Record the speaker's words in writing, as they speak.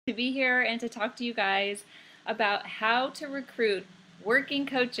to be here and to talk to you guys about how to recruit working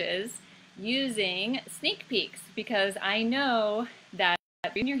coaches using sneak peeks, because I know that the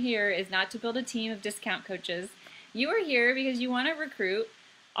reason you're here is not to build a team of discount coaches. You are here because you want to recruit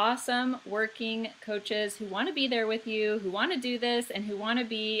awesome working coaches who want to be there with you, who want to do this, and who want to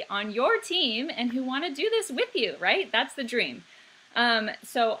be on your team and who want to do this with you, right? That's the dream.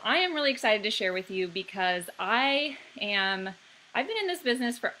 So I am really excited to share with you because I've been in this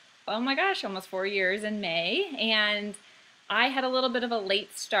business for, oh my gosh, almost 4 years in May, and I had a little bit of a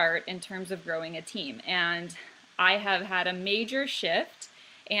late start in terms of growing a team, and I have had a major shift,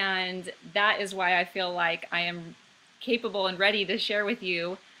 and that is why I feel like I am capable and ready to share with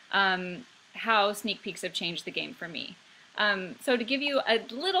you how sneak peeks have changed the game for me. So to give you a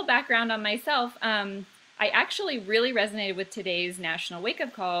little background on myself, I actually really resonated with today's national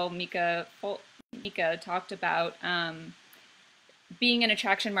wake-up call. Mika talked about being in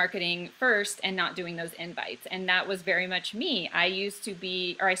attraction marketing first and not doing those invites. And that was very much me.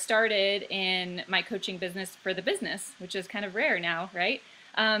 I started in my coaching business for the business, which is kind of rare now, right?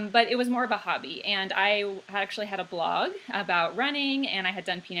 But it was more of a hobby. And I actually had a blog about running, and I had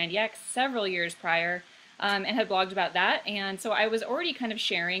done P90X several years prior. And had blogged about that. And so I was already kind of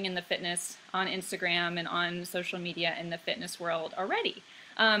sharing in the fitness on Instagram and on social media in the fitness world already.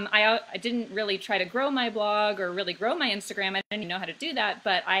 I didn't really try to grow my blog or really grow my Instagram. I didn't even know how to do that,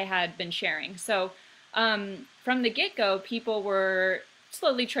 but I had been sharing. So from the get-go, people were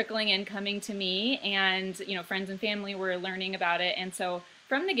slowly trickling in, coming to me, and friends and family were learning about it. And so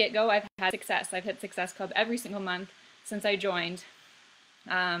from the get-go, I've had success. I've hit Success Club every single month since I joined.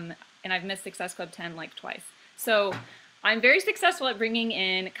 And I've missed Success Club 10 like twice. So I'm very successful at bringing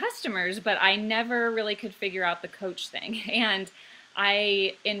in customers, but I never really could figure out the coach thing. And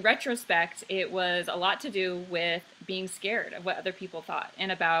in retrospect, it was a lot to do with being scared of what other people thought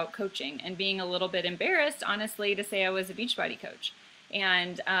and about coaching, and being a little bit embarrassed, honestly, to say I was a Beachbody coach.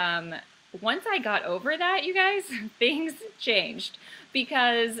 And once I got over that, you guys, things changed,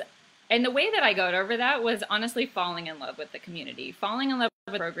 and the way that I got over that was honestly falling in love with the community, falling in love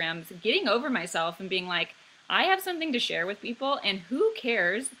with programs, getting over myself and being like, I have something to share with people, and who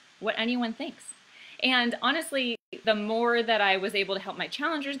cares what anyone thinks? And honestly, the more that I was able to help my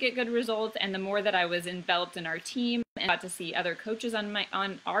challengers get good results, and the more that I was enveloped in our team and got to see other coaches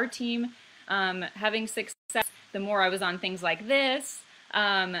on our team having success, the more I was on things like this,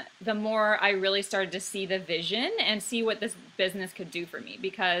 the more I really started to see the vision and see what this business could do for me,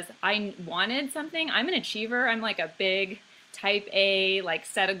 because I wanted something. I'm an achiever. I'm like a big type A, like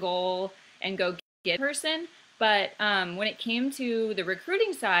set a goal and go get person. But when it came to the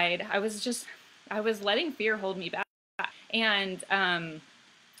recruiting side, I was letting fear hold me back. And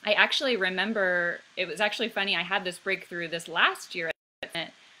I actually remember, it was actually funny, I had this breakthrough this last year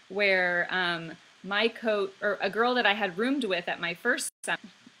where my coach, or a girl that I had roomed with at my first summit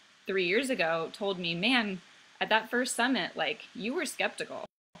 3 years ago, told me, man, at that first summit, like, you were skeptical.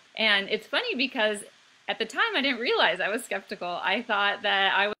 And it's funny because at the time I didn't realize I was skeptical. I thought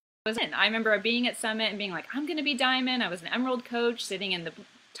that I was in. I remember being at Summit and being like, I'm going to be Diamond. I was an Emerald coach sitting in the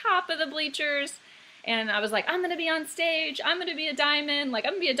top of the bleachers. And I was like, I'm going to be on stage. I'm going to be a Diamond. Like,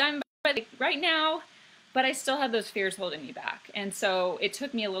 I'm going to be a Diamond right now. But I still had those fears holding me back. And so it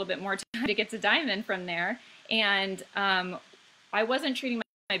took me a little bit more time to get to Diamond from there. And I wasn't treating my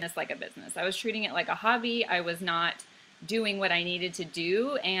business like a business. I was treating it like a hobby. I was not doing what I needed to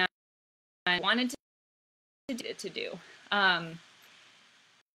do, and I wanted to do.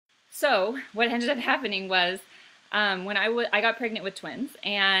 So what ended up happening was when I got pregnant with twins,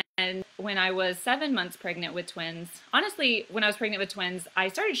 and when I was 7 months pregnant with twins, honestly, when I was pregnant with twins, I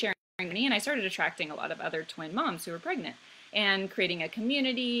started sharing money, and I started attracting a lot of other twin moms who were pregnant, and creating a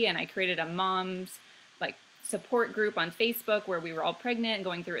community. And I created a mom's like support group on Facebook where we were all pregnant and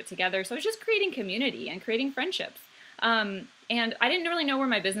going through it together. So I was just creating community and creating friendships. And I didn't really know where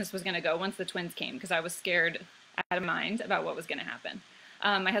my business was going to go once the twins came, because I was scared out of mind about what was going to happen.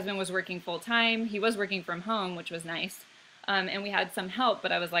 My husband was working full time. He was working from home, which was nice. And we had some help,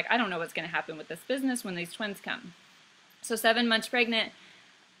 but I was like, I don't know what's going to happen with this business when these twins come. So 7 months pregnant,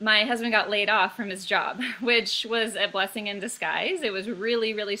 my husband got laid off from his job, which was a blessing in disguise. It was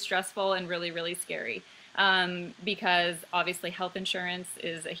really, really stressful and really, really scary, because obviously health insurance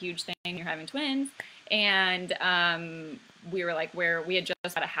is a huge thing when you're having twins. And we were like, we had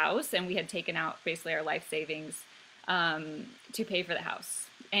just bought a house, and we had taken out basically our life savings to pay for the house.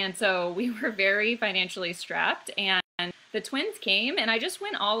 And so we were very financially strapped, and the twins came, and I just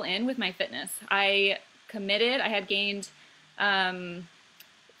went all in with my fitness. I committed. I had gained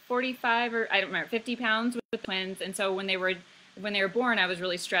 45 or I don't remember, 50 pounds with the twins. And so when they were when they were born, I was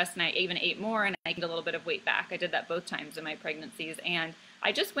really stressed and I even ate more and I gained a little bit of weight back. I did that both times in my pregnancies. And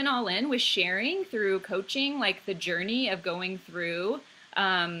I just went all in with sharing through coaching, like the journey of going through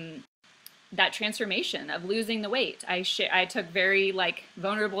that transformation of losing the weight. I took very like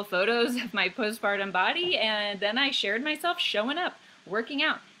vulnerable photos of my postpartum body, and then I shared myself showing up, working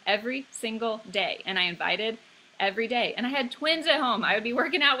out every single day. And I invited every day. And I had twins at home. I would be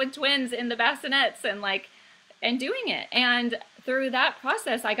working out with twins in the bassinets and doing it. And through that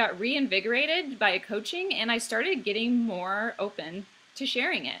process, I got reinvigorated by coaching, and I started getting more open to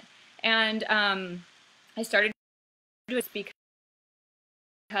sharing it. And I started to do it because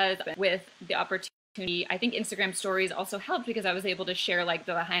with the opportunity, I think Instagram stories also helped because I was able to share like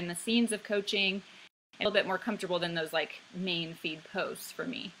the behind the scenes of coaching, a little bit more comfortable than those like main feed posts for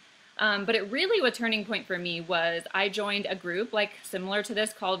me. But it really, a turning point for me was I joined a group like similar to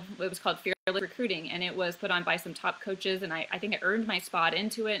this it was called Fearless Recruiting, and it was put on by some top coaches, and I think I earned my spot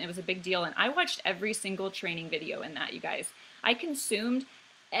into it, and it was a big deal. And I watched every single training video in that, you guys. I consumed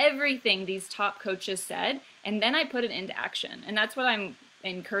everything these top coaches said, and then I put it into action. And that's what I'm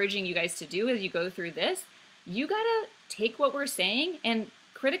encouraging you guys to do as you go through this. You gotta take what we're saying and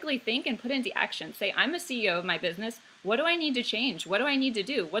critically think and put it into action. Say, I'm a CEO of my business. What do I need to change? What do I need to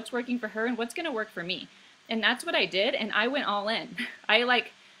do? What's working for her and what's going to work for me? And that's what I did. And I went all in. I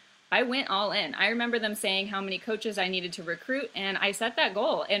went all in. I remember them saying how many coaches I needed to recruit, and I set that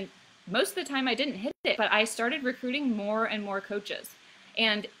goal. And most of the time I didn't hit it, but I started recruiting more and more coaches.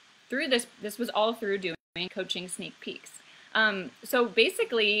 And through this was all through doing coaching sneak peeks. So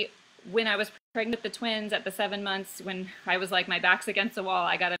basically, when I was pregnant with the twins at the 7 months, when I was like, my back's against the wall,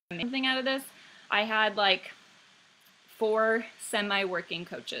 I got to make something out of this. I had like 4 semi-working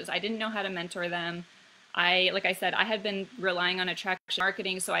coaches. I didn't know how to mentor them. Like I said, I had been relying on attraction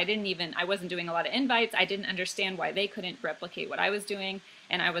marketing, so I wasn't doing a lot of invites. I didn't understand why they couldn't replicate what I was doing.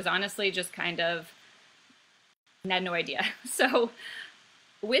 And I was honestly just kind of had no idea. So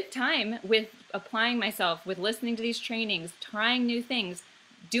with time, with applying myself, with listening to these trainings, trying new things,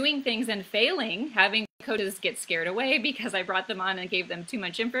 doing things and failing, having coaches get scared away because I brought them on and gave them too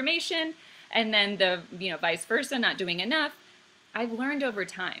much information, and then vice versa, not doing enough. I've learned over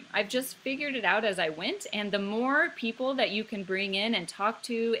time. I've just figured it out as I went, and the more people that you can bring in and talk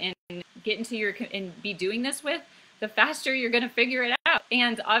to and get into and be doing this with, the faster you're going to figure it out.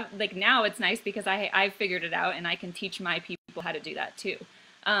 And like now it's nice because I figured it out and I can teach my people how to do that too.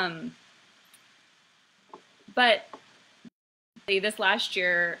 But this last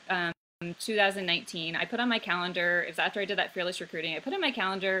year, 2019, I put on my calendar, it was after I did that Fearless Recruiting, I put on my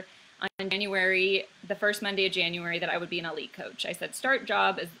calendar on January, the first Monday of January, that I would be an elite coach. I said, start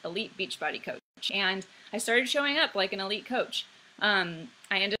job as elite Beachbody coach. And I started showing up like an elite coach. I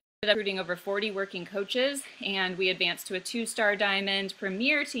ended up recruiting over 40 working coaches, and we advanced to a 2-star diamond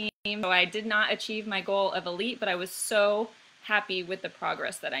premier team. So I did not achieve my goal of elite, but I was so happy with the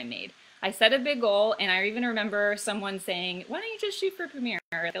progress that I made. I set a big goal, and I even remember someone saying, why don't you just shoot for premier?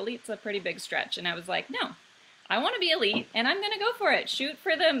 Elite's a pretty big stretch. And I was like, no, I want to be elite, and I'm going to go for it. Shoot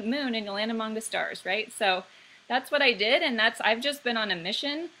for the moon and you'll land among the stars, right? So that's what I did, and I've just been on a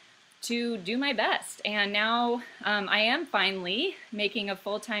mission to do my best. And now I am finally making a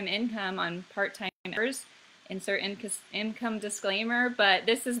full-time income on part-time hours. Insert income disclaimer, but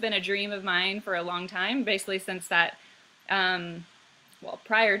this has been a dream of mine for a long time, basically since that,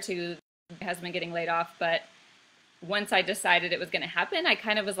 prior to my husband getting laid off, but once I decided it was going to happen, I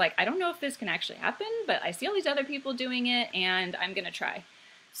kind of was like, I don't know if this can actually happen, but I see all these other people doing it, and I'm going to try.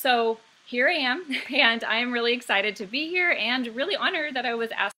 So here I am, and I am really excited to be here and really honored that I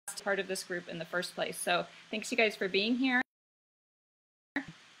was asked to be part of this group in the first place. So thanks you guys for being here.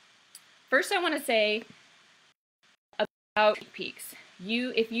 First, I want to say about peaks.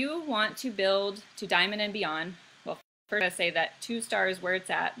 If you want to build to diamond and beyond, well, first I say that 2 stars where it's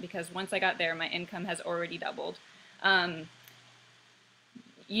at, because once I got there, my income has already doubled.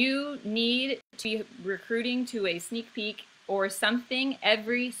 You need to be recruiting to a sneak peek or something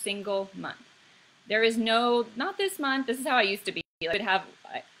every single month. There is not this month. This is how I used to be. I would have,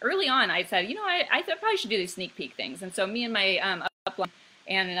 early on, I said, I probably should do these sneak peek things. And so me and my upline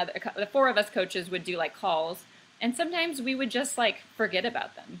and the 4 of us coaches would do like calls. And sometimes we would just like forget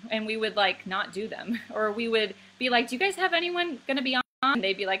about them, and we would like not do them. Or we would be like, do you guys have anyone going to be on? And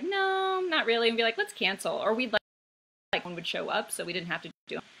they'd be like, no, not really. And we'd be like, let's cancel. Or we'd like one would show up so we didn't have to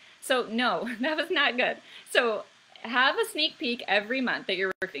do them. So no, that was not good. So have a sneak peek every month that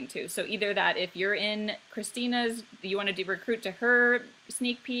you're recruiting to. So either that if you're in Christina's, you want to recruit to her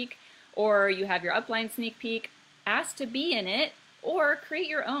sneak peek, or you have your upline sneak peek, ask to be in it, or create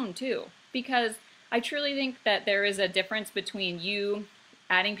your own too. Because I truly think that there is a difference between you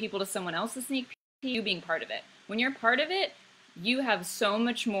adding people to someone else's sneak peek, you being part of it. When you're part of it, you have so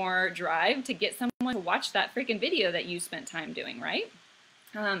much more drive to get someone to watch that freaking video that you spent time doing, right?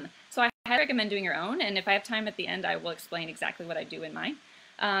 So I highly recommend doing your own, and if I have time at the end, I will explain exactly what I do in mine.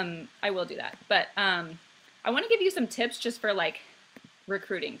 I will do that, but I want to give you some tips just for like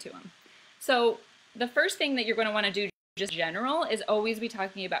recruiting to them. So the first thing that you're going to want to do just in general is always be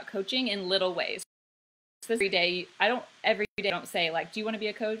talking about coaching in little ways. So every day, every day I don't say like, do you want to be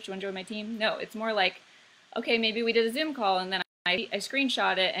a coach? Do you want to join my team? No, it's more like, okay, maybe we did a Zoom call and then I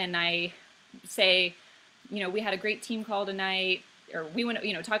screenshot it and I say, you know, we had a great team call tonight, or we want to,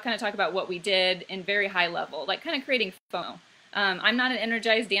 you know, talk about what we did in very high level, like kind of creating FOMO. I'm not an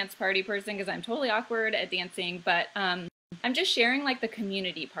energized dance party person because I'm totally awkward at dancing, but I'm just sharing like the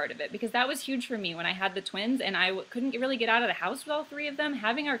community part of it, because that was huge for me when I had the twins and I couldn't really get out of the house with all three of them.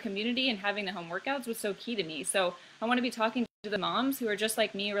 Having our community and having the home workouts was so key to me. So I want to be talking to the moms who are just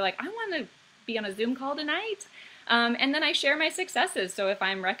like me, who are like, I want to be on a Zoom call tonight. And then I share my successes. So if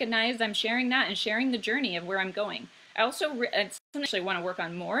I'm recognized, I'm sharing that and sharing the journey of where I'm going. I also actually want to work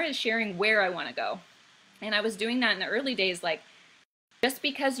on more is sharing where I want to go. And I was doing that in the early days. Like, just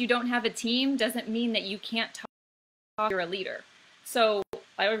because you don't have a team doesn't mean that you can't talk. You're a leader. So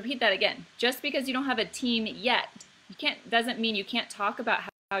I repeat that again. Just because you don't have a team yet, doesn't mean you can't talk about how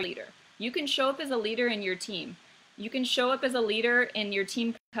you're a leader. You can show up as a leader in your team. You can show up as a leader in your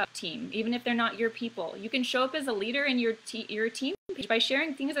team, even if they're not your people. You can show up as a leader in your team by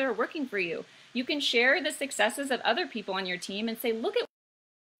sharing things that are working for you. You can share the successes of other people on your team and say, look at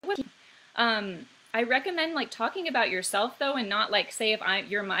what I recommend like talking about yourself though, and not like say if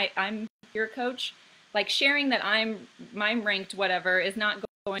I'm your coach, like sharing that I'm ranked whatever is not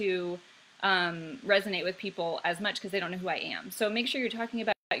going to resonate with people as much because they don't know who I am. So make sure you're talking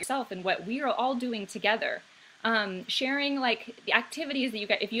about yourself and what we are all doing together. Sharing like the activities that you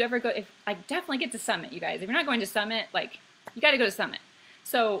get, if you ever go, if I definitely get to Summit, you guys, if you're not going to Summit, like you got to go to Summit.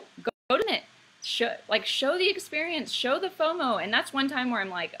 So go to it. Show the experience, show the FOMO. And that's one time where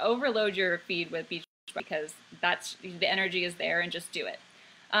I'm like, overload your feed with Beachbody, because that's the energy is there, and just do it.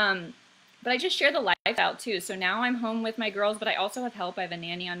 But I just share the lifestyle too. So now I'm home with my girls, but I also have help. I have a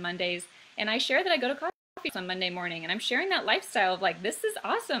nanny on Mondays, and I share that I go to coffee on Monday morning, and I'm sharing that lifestyle of like, this is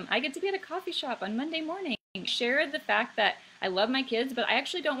awesome. I get to be at a coffee shop on Monday morning. Share the fact that I love my kids, but I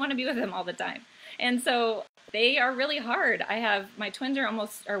actually don't want to be with them all the time. And so they are really hard. My twins are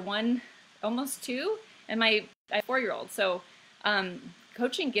almost 2, and I have a 4-year-old. So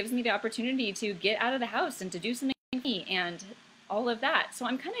coaching gives me the opportunity to get out of the house and to do something for me and all of that. So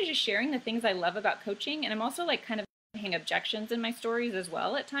I'm kind of just sharing the things I love about coaching, and I'm also like kind of making objections in my stories as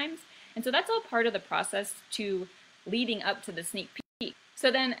well at times. And so that's all part of the process to leading up to the sneak peek. So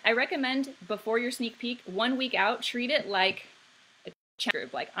then I recommend before your sneak peek, 1 week out, treat it like a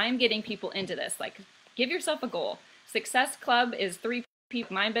group. Like, I'm getting people into this. Like, give yourself a goal. Success Club is 3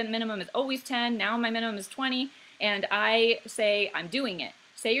 people. My minimum is always 10. Now my minimum is 20. And I say, I'm doing it.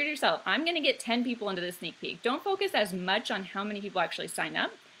 Say to yourself, I'm going to get 10 people into the sneak peek. Don't focus as much on how many people actually sign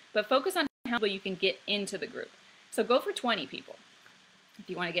up, but focus on how many people you can get into the group. So go for 20 people if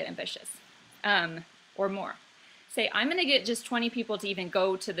you want to get ambitious, or more. Say, I'm going to get just 20 people to even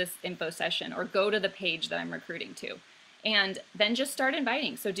go to this info session or go to the page that I'm recruiting to. And then just start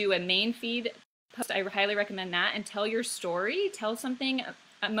inviting. So do a main feed post. I highly recommend that. And tell your story. Tell something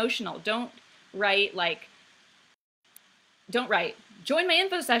emotional. Don't write, join my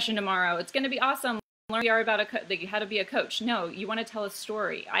info session tomorrow. It's going to be awesome. Learn about how to be a coach. No, you want to tell a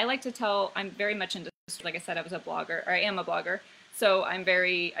story. I like to tell, I'm very much into, like I said, I am a blogger. So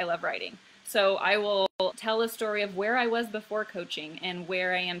I love writing. So I will tell a story of where I was before coaching and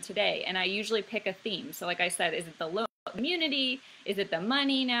where I am today. And I usually pick a theme. So like I said, is it the community? Is it the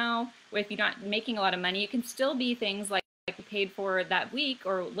money now? If you're not making a lot of money, it can still be things like paid for that week,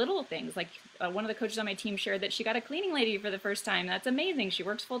 or little things like one of the coaches on my team shared that she got a cleaning lady for the first time. That's amazing. She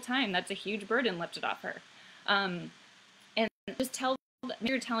works full time. That's a huge burden lifted off her. And just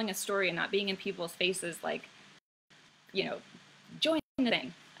you're telling a story and not being in people's faces like, join the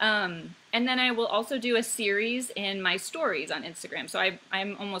thing. And then I will also do a series in my stories on Instagram. So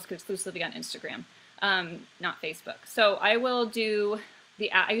I'm almost exclusively on Instagram, not Facebook. So I will do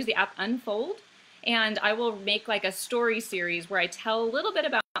I use the app Unfold. And I will make like a story series where I tell a little bit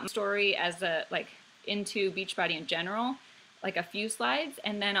about my story as into Beachbody in general, like a few slides,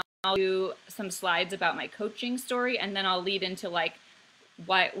 and then I'll do some slides about my coaching story, and then I'll lead into like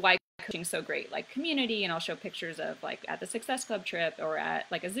why coaching is so great, like community, and I'll show pictures of like at the Success Club trip or at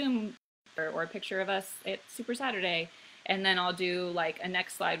like a Zoom or a picture of us at Super Saturday, and then I'll do like a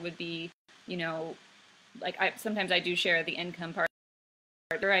next slide would be you know, like sometimes I do share the income part.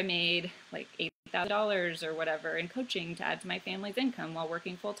 I made like $8,000 or whatever in coaching to add to my family's income while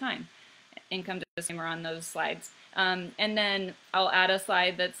working full time. Income disclaimer on those slides. And then I'll add a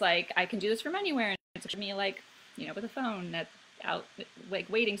slide that's like, I can do this from anywhere. And it's me like, you know, with a phone that's out, like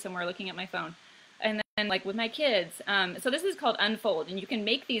waiting somewhere looking at my phone. And then like with my kids. So this is called Unfold. And you can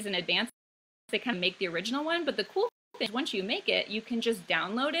make these in advance. They kind of make the original one. But the cool thing is once you make it, you can just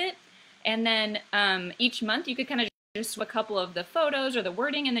download it. And then each month you could kind of just a couple of the photos or the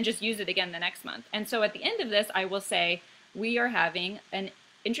wording and then just use it again the next month. And so at the end of this, I will say, we are having an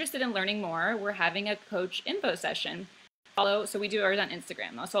interested in learning more, we're having a coach info session. So we do ours on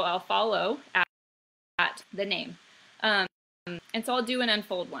Instagram. So I'll follow at the name. And so I'll do an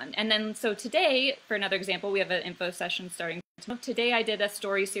Unfold one. And then, so today, for another example, we have an info session starting. Today I did a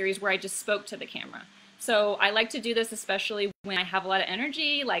story series where I just spoke to the camera. So I like to do this especially when I have a lot of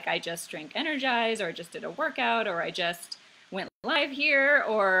energy, like I just drank Energize, or I just did a workout, or I just went live here,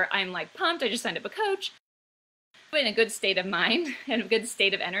 or I'm like pumped, I just signed up a coach. In a good state of mind and a good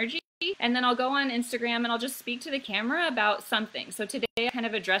state of energy. And then I'll go on Instagram and I'll just speak to the camera about something. So today I kind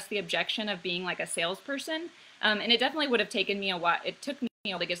of addressed the objection of being like a salesperson. And it definitely would have taken me a while. It took me a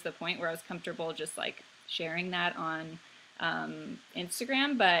while to get to the point where I was comfortable just like sharing that on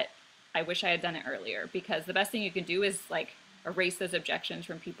Instagram. But I wish I had done it earlier, because the best thing you can do is like erase those objections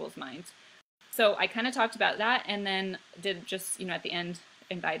from people's minds. So I kind of talked about that, and then did just, you know, at the end,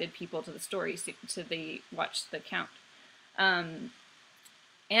 invited people to the story to watch the count. And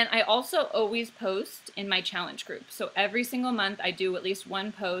I also always post in my challenge group. So every single month I do at least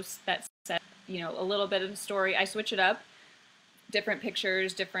one post that says, you know, a little bit of the story. I switch it up, different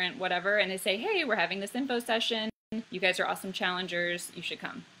pictures, different whatever, and I say, hey, we're having this info session. You guys are awesome challengers. You should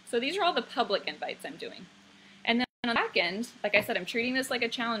come. So these are all the public invites I'm doing. And then on the back end, like I said, I'm treating this like a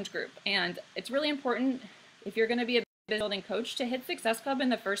challenge group. And it's really important, if you're going to be a building coach, to hit Success Club in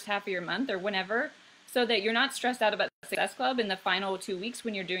the first half of your month or whenever, so that you're not stressed out about Success Club in the final 2 weeks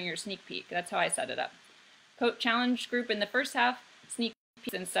when you're doing your sneak peek. That's how I set it up. Coach challenge group in the first half, sneak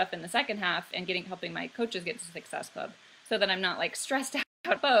peeks and stuff in the second half, and helping my coaches get to Success Club, so that I'm not like stressed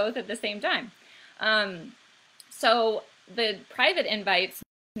out both at the same time. So the private invites,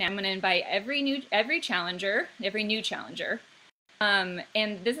 now I'm going to invite every new challenger, and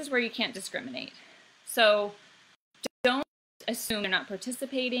this is where you can't discriminate. So don't assume they're not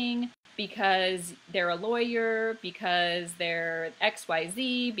participating because they're a lawyer, because they're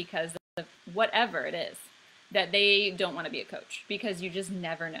XYZ, because of whatever it is, that they don't want to be a coach, because you just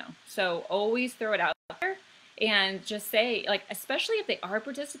never know. So always throw it out there and just say, like, especially if they are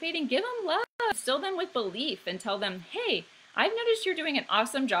participating, give them love, instill them with belief, and tell them, hey, I've noticed you're doing an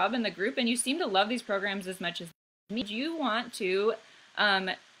awesome job in the group and you seem to love these programs as much as me. Do you want to,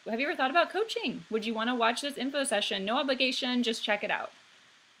 have you ever thought about coaching? Would you want to watch this info session? No obligation, just check it out.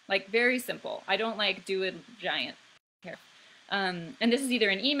 Like, very simple. I don't like do a giant here. And this is either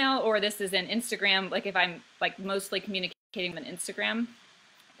an email or this is an Instagram. Like if I'm like mostly communicating on Instagram,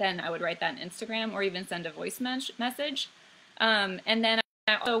 then I would write that in Instagram or even send a voice message. And then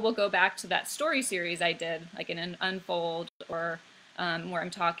I also will go back to that story series I did, like in an Unfold or where I'm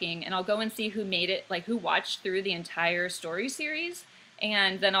talking, and I'll go and see who made it, like who watched through the entire story series,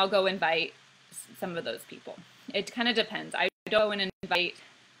 and then I'll go invite some of those people. It kind of depends. I don't go and invite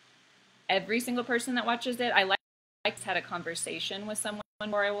every single person that watches it. I like to have a conversation with someone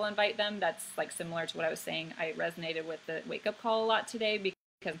where I will invite them. That's like similar to what I was saying. I resonated with the wake up call a lot today,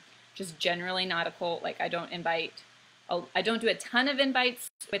 because just generally not a cult. Like I don't do a ton of invites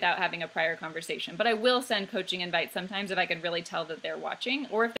without having a prior conversation, but I will send coaching invites sometimes if I can really tell that they're watching,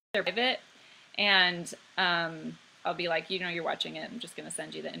 or if they're private, and I'll be like, you know, you're watching it, I'm just going to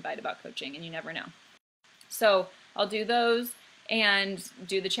send you the invite about coaching, and you never know. So I'll do those and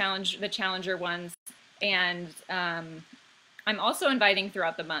do the challenger ones, and I'm also inviting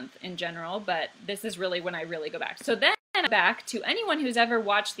throughout the month in general, but this is really when I really go back. So then back to anyone who's ever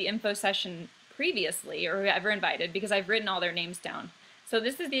watched the info session previously or ever invited, because I've written all their names down. So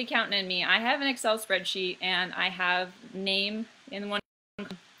this is the accountant in me. I have an Excel spreadsheet, and I have name in one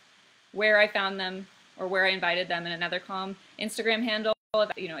column, where I found them or where I invited them in another column, Instagram handle,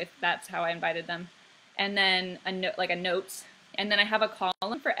 you know, if that's how I invited them, and then a note, like a notes, and then I have a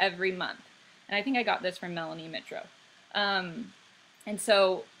column for every month. And I think I got this from Melanie Mitro. And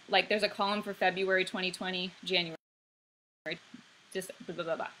so like there's a column for February 2020, January, just blah, blah,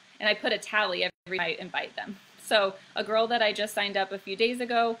 blah, blah. And I put a tally every time I invite them. So a girl that I just signed up a few days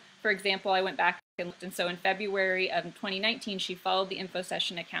ago, for example, I went back and looked, and so in February of 2019, she followed the info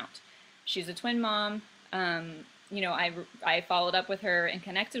session account. She's a twin mom, I followed up with her and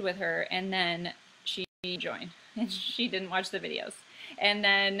connected with her, and then she joined, and she didn't watch the videos. And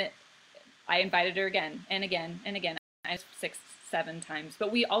then I invited her again and again and again, 6, 7 times.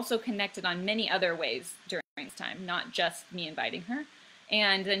 But we also connected on many other ways during this time, not just me inviting her.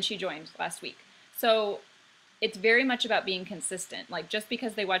 And then she joined last week. So it's very much about being consistent. Like, just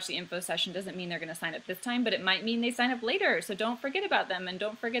because they watch the info session doesn't mean they're going to sign up this time, but it might mean they sign up later. So don't forget about them, and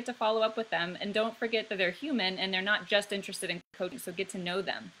don't forget to follow up with them, and don't forget that they're human and they're not just interested in coaching. So get to know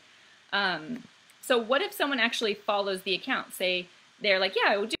them. So what if someone actually follows the account? Say they're like,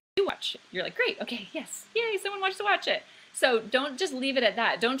 yeah, I will do watch it. You're like, great, okay, yes, yay, someone wants to watch it. So don't just leave it at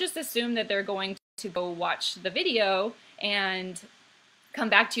that. Don't just assume that they're going to go watch the video and come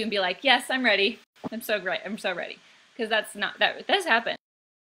back to you and be like, yes, I'm ready. I'm so great. I'm so ready. Because that does happen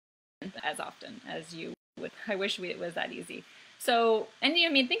as often as you would. I wish it was that easy. So, and I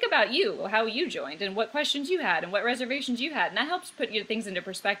mean, think about you, how you joined and what questions you had and what reservations you had. And that helps put your things into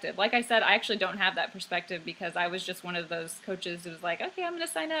perspective. Like I said, I actually don't have that perspective because I was just one of those coaches who was like, okay, I'm going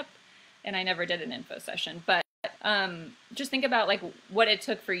to sign up. And I never did an info session. But just think about like what it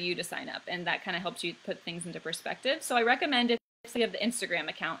took for you to sign up. And that kind of helps you put things into perspective. So I recommend if you have the Instagram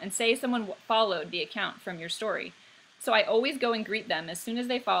account and say someone followed the account from your story. So I always go and greet them as soon as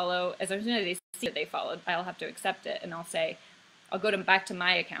they follow, as soon as they see that they followed, I'll have to accept it. And I'll say, I'll go back to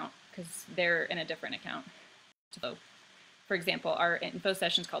my account because they're in a different account. So, for example, our info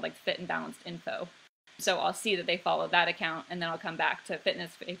session is called like Fit and Balanced Info. So I'll see that they followed that account, and then I'll come back to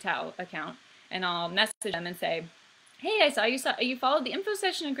Fitness Fatale account, and I'll message them and say, hey, I saw you followed the info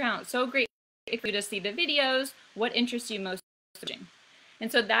session account. So great for you to see the videos. What interests you most?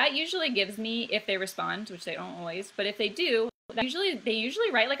 And so that usually gives me, if they respond, which they don't always, but if they do, they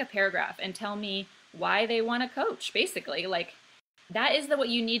usually write like a paragraph and tell me why they want to coach. Basically, like, that is what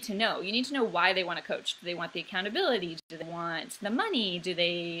you need to know. You need to know why they want to coach. Do they want the accountability? Do they want the money?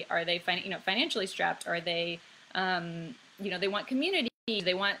 Are they financially strapped? Are they they want community?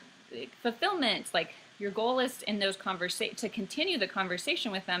 They want fulfillment. Like, your goal is in those to continue the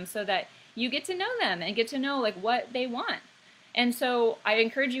conversation with them so that you get to know them and get to know like what they want. And so I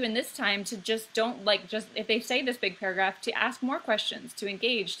encourage you in this time to just if they say this big paragraph, to ask more questions, to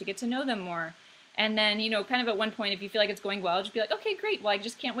engage, to get to know them more. And then, kind of at one point, if you feel like it's going well, just be like, okay, great. Well, I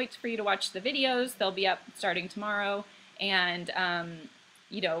just can't wait for you to watch the videos. They'll be up starting tomorrow. And, I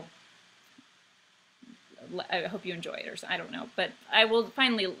hope you enjoy it, or I don't know. But I will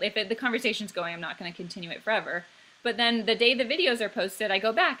finally, if the conversation's going, I'm not going to continue it forever. But then the day the videos are posted, I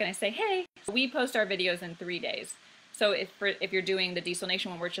go back and I say, hey, we post our videos in 3 days. So if you're doing the Diesel Nation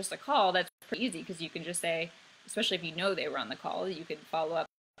one where it's just a call, that's pretty easy because you can just say, especially if you know they were on the call, you could follow up.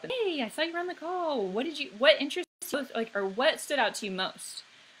 Hey, I saw you were on the call. What interests you, or what stood out to you most?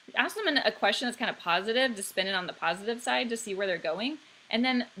 Ask them a question that's kind of positive to spin it on the positive side to see where they're going. And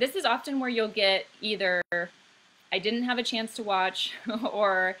then this is often where you'll get either, I didn't have a chance to watch,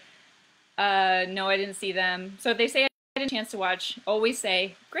 or no, I didn't see them. So if they say I didn't have a chance to watch, always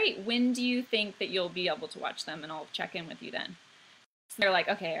say, great, when do you think that you'll be able to watch them? And I'll check in with you then. So they're like,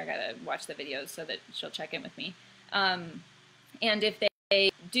 okay, I gotta watch the videos so that she'll check in with me. And if they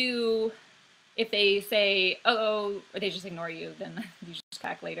say, or they just ignore you, then you just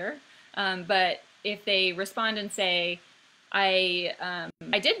back later. But if they respond and say, I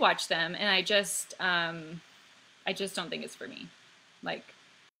did watch them, and I just don't think it's for me. Like,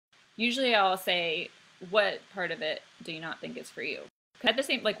 usually I'll say, what part of it do you not think is for you? At the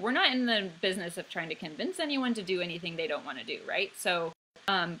same, like, we're not in the business of trying to convince anyone to do anything they don't want to do, right? So,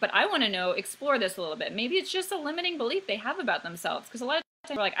 but I want to explore this a little bit. Maybe it's just a limiting belief they have about themselves, because a lot of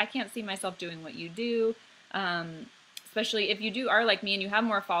times we're like, I can't see myself doing what you do. Especially if you are like me and you have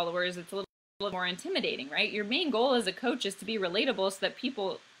more followers, it's a little more intimidating, right? Your main goal as a coach is to be relatable so that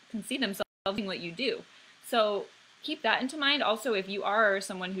people can see themselves doing what you do. So keep that into mind. Also, if you are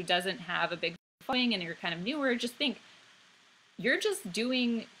someone who doesn't have a big following and you're kind of newer, just think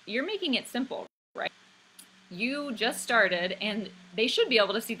you're making it simple, right? You just started, and they should be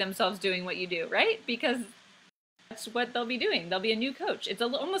able to see themselves doing what you do, right? Because that's what they'll be doing. They'll be a new coach. It's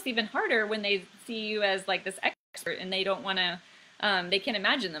almost even harder when they see you as like this expert and they don't want to, they can't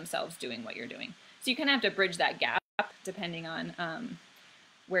imagine themselves doing what you're doing. So you kind of have to bridge that gap depending on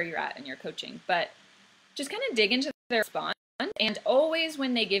where you're at in your coaching. But just kind of dig into their response, and always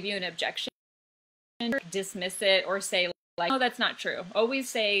when they give you an objection, dismiss it or say like, oh, that's not true. Always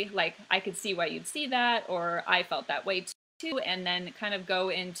say like, I could see why you'd see that, or I felt that way too, and then kind of go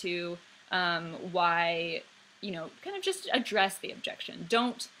into why, kind of just address the objection.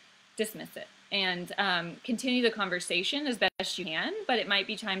 Don't dismiss it, and continue the conversation as best you can, but it might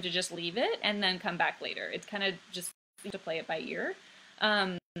be time to just leave it and then come back later. It's kind of just to play it by ear.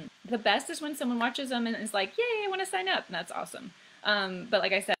 The best is when someone watches them and is like, yay, I want to sign up, and that's awesome. But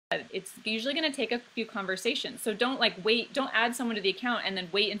like I said, it's usually going to take a few conversations. So don't like wait, don't add someone to the account and then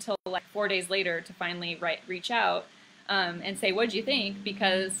wait until like 4 days later to finally reach out and say, what did you think?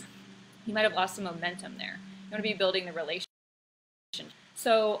 Because you might have lost some momentum there. You want to be building the relationship.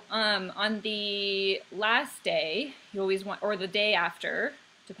 So on the last day, you always want, or the day after,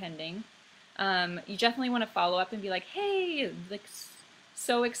 depending, you definitely want to follow up and be like, hey, like,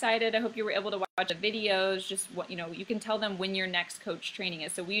 so excited. I hope you were able to watch the videos. Just what, you can tell them when your next coach training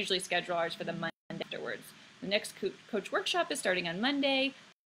is. So we usually schedule ours for the Monday afterwards. The next coach workshop is starting on Monday.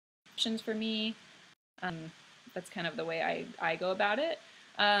 Questions for me. That's kind of the way I go about it.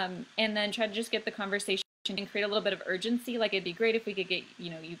 And then try to just get the conversation and create a little bit of urgency. Like it'd be great if we could get,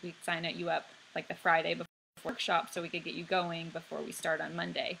 we could sign you up like the Friday before workshop so we could get you going before we start on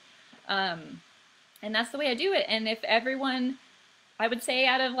Monday. And that's the way I do it. And if everyone, I would say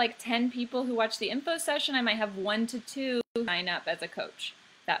out of like 10 people who watch the info session, I might have 1 to 2 sign up as a coach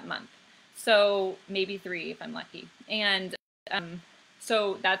that month. So maybe 3 if I'm lucky. And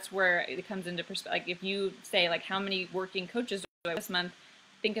so that's where it comes into perspective. Like if you say like how many working coaches do I have this month,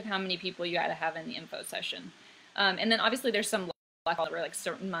 think of how many people you got to have in the info session. And then obviously there's some luck where like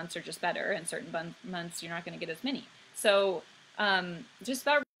certain months are just better and certain months you're not going to get as many. So just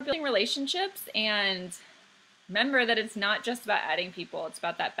about building relationships, and remember that it's not just about adding people, it's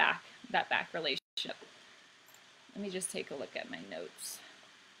about that back relationship. Let me just take a look at my notes.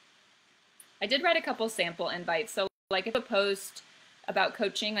 I did write a couple sample invites. So like if a post about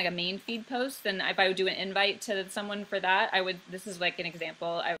coaching, like a main feed post, and if I would do an invite to someone for that, this is like an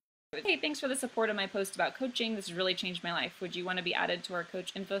example. I would, hey, thanks for the support of my post about coaching. This has really changed my life. Would you want to be added to our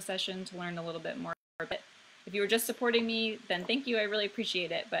coach info session to learn a little bit more? But if you were just supporting me, then thank you. I really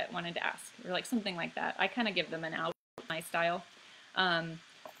appreciate it, but wanted to ask, or like something like that. I kind of give them an out, my style. And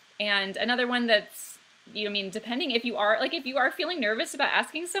another one that's, depending if you are feeling nervous about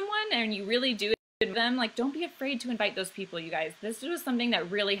asking someone and you really do them, like don't be afraid to invite those people, you guys. This was something that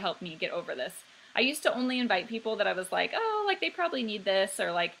really helped me get over this. I used to only invite people that I was like, oh, like they probably need this,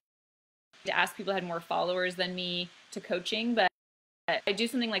 or like to ask people who had more followers than me to coaching. But I do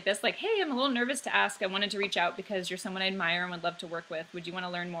something like this, like, hey, I'm a little nervous to ask. I wanted to reach out because you're someone I admire and would love to work with. Would you want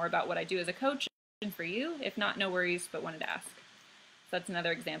to learn more about what I do as a coach? For you, if not, no worries, but wanted to ask. So that's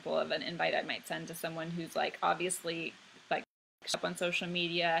another example of an invite I might send to someone who's like obviously like up on social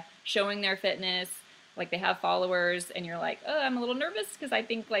media, showing their fitness, like they have followers, and you're like, oh, I'm a little nervous because I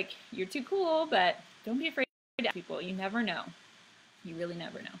think like you're too cool, but don't be afraid to ask people. You never know. You really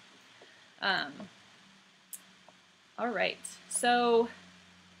never know. All right. So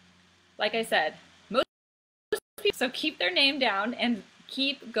like I said, most people, so keep their name down and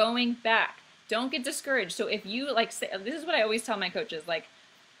keep going back. Don't get discouraged. So if you like say, this is what I always tell my coaches, like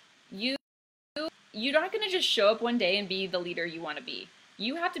you're not going to just show up one day and be the leader you want to be.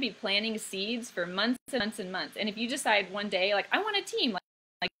 You have to be planting seeds for months and months and months. And if you decide one day, like, I want a team,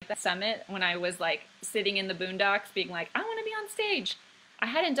 like that summit, when I was like sitting in the boondocks being like, I want to be on stage. I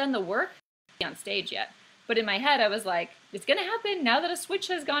hadn't done the work to be on stage yet. But in my head, I was like, it's going to happen. Now that a switch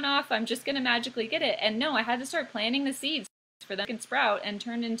has gone off, I'm just going to magically get it. And no, I had to start planting the seeds for them to sprout and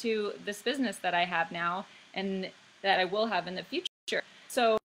turn into this business that I have now and that I will have in the future.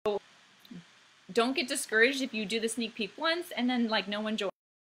 So don't get discouraged if you do the sneak peek once and then like no one joins.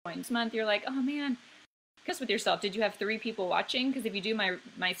 This month you're like, oh man, discuss with yourself. Did you have 3 people watching? Because if you do my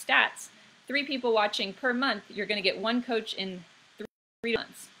stats, 3 people watching per month, you're going to get 1 coach in 3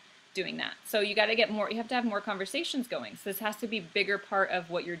 months doing that. So you got to get more. You have to have more conversations going. So this has to be a bigger part of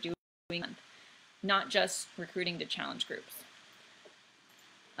what you're doing, not just recruiting to challenge groups.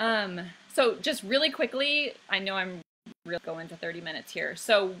 So just really quickly, I know I'm really going to 30 minutes here.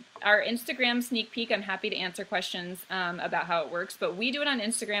 So our Instagram sneak peek, I'm happy to answer questions about how it works, but we do it on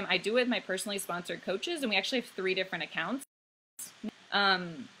Instagram. I do it with my personally sponsored coaches, and we actually have 3 different accounts.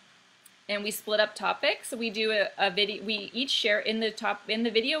 And we split up topics. So we do a video, we each share in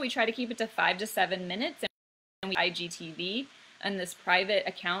the video, we try to keep it to 5 to 7 minutes, and we IGTV on this private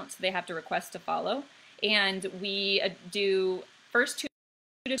account, so they have to request to follow. And we do first 2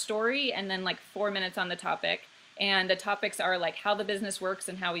 story and then like 4 minutes on the topic. And the topics are like how the business works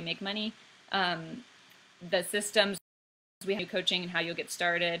and how we make money, the systems we have, coaching and how you'll get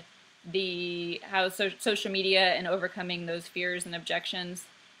started, how social media and overcoming those fears and objections,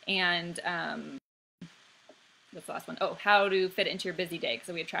 and what's the last one? Oh, how to fit into your busy day,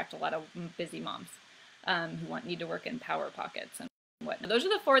 because we attract a lot of busy moms who need to work in power pockets and what. Those are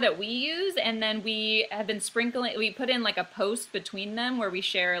the 4 that we use, and then we have been sprinkling, we put in like a post between them where we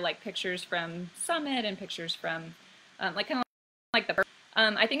share like pictures from Summit and pictures from like kind of like the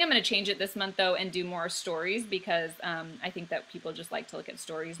I think I'm going to change it this month though and do more stories because I think that people just like to look at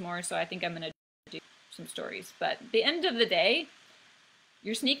stories more, so I think I'm going to do some stories. But at the end of the day,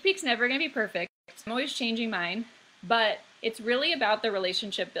 your sneak peek's never going to be perfect. I'm always changing mine, but it's really about the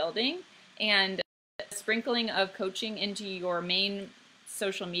relationship building and sprinkling of coaching into your main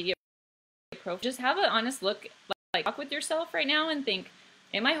social media profile. Just have an honest look, like talk with yourself right now and think,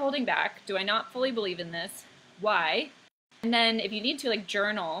 am I holding back? Do I not fully believe in this? Why? And then if you need to, like,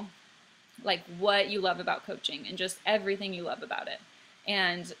 journal like what you love about coaching and just everything you love about it.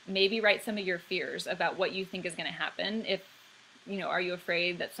 And maybe write some of your fears about what you think is going to happen. If, you know, are you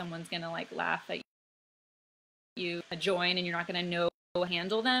afraid that someone's going to like laugh at you join and you're not going to know how to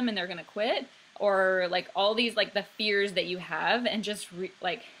handle them and they're going to quit? Or like all these like the fears that you have, and just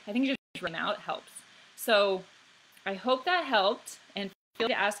like I think just run out helps. So I hope that helped, and feel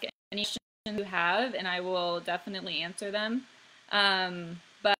free to ask any questions you have and I will definitely answer them.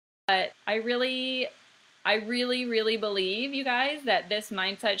 But I really believe, you guys, that this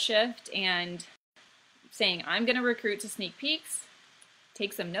mindset shift and saying I'm going to recruit to Sneak Peeks,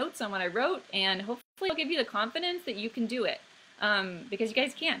 take some notes on what I wrote, and hopefully I'll give you the confidence that you can do it, because you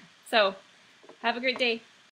guys can. So have a great day.